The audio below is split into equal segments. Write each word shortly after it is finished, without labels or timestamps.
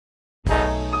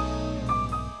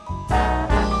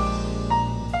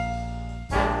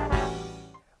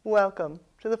Welcome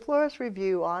to the Florist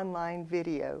Review online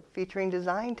video featuring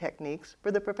design techniques for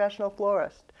the professional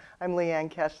florist. I'm Leanne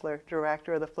Kesler,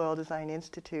 Director of the Floral Design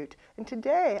Institute, and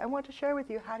today I want to share with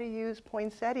you how to use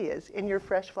poinsettias in your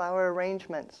fresh flower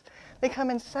arrangements. They come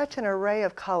in such an array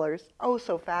of colors, oh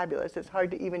so fabulous, it's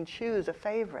hard to even choose a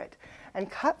favorite.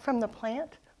 And cut from the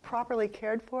plant, properly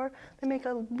cared for, they make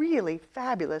a really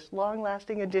fabulous,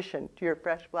 long-lasting addition to your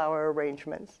fresh flower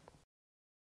arrangements.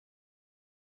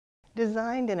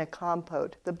 Designed in a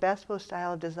compote, the Bespo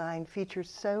style design features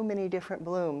so many different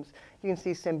blooms. You can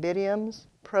see cymbidiums,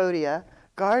 protea,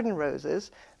 garden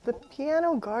roses. The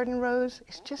piano garden rose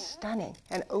is just stunning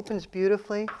and opens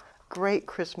beautifully. Great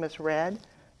Christmas red,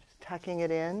 just tucking it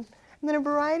in. And then a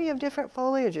variety of different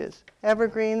foliages,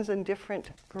 evergreens and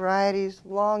different varieties,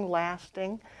 long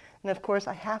lasting. And of course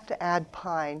I have to add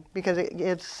pine because it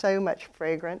gives so much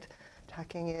fragrance,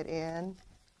 tucking it in.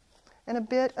 And a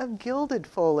bit of gilded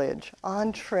foliage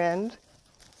on trend,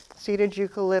 seeded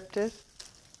eucalyptus,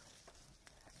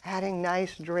 adding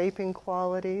nice draping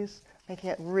qualities, making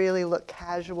it really look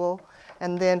casual.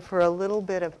 And then for a little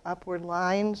bit of upward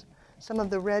lines, some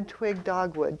of the red twig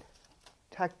dogwood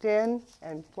tucked in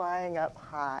and flying up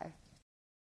high.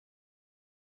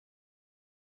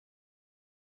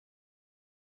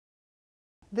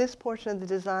 This portion of the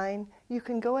design you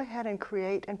can go ahead and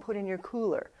create and put in your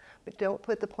cooler. But don't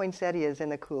put the poinsettias in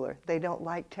the cooler. They don't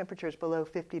like temperatures below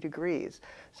 50 degrees.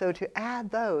 So to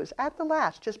add those, at the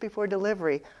last, just before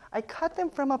delivery, I cut them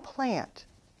from a plant.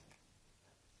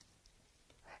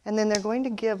 And then they're going to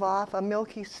give off a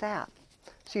milky sap.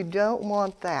 So you don't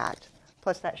want that.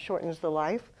 Plus that shortens the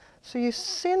life. So you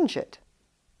singe it.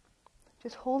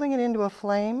 Just holding it into a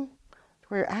flame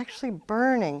where you're actually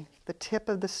burning the tip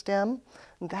of the stem.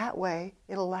 That way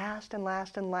it'll last and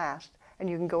last and last. And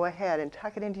you can go ahead and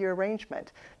tuck it into your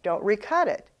arrangement. Don't recut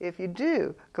it. If you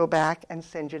do, go back and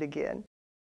singe it again.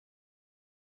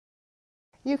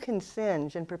 You can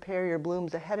singe and prepare your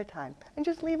blooms ahead of time and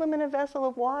just leave them in a vessel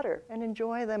of water and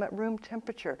enjoy them at room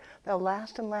temperature. They'll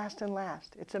last and last and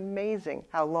last. It's amazing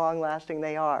how long-lasting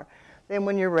they are. Then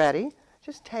when you're ready,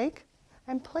 just take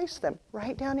and place them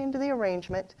right down into the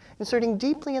arrangement, inserting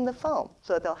deeply in the foam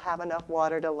so that they'll have enough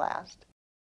water to last.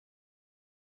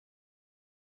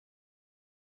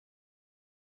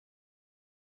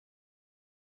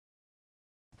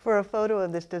 For a photo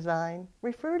of this design,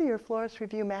 refer to your Florist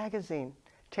Review magazine.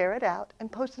 Tear it out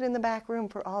and post it in the back room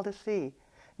for all to see.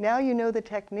 Now you know the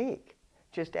technique.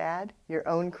 Just add your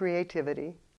own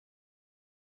creativity.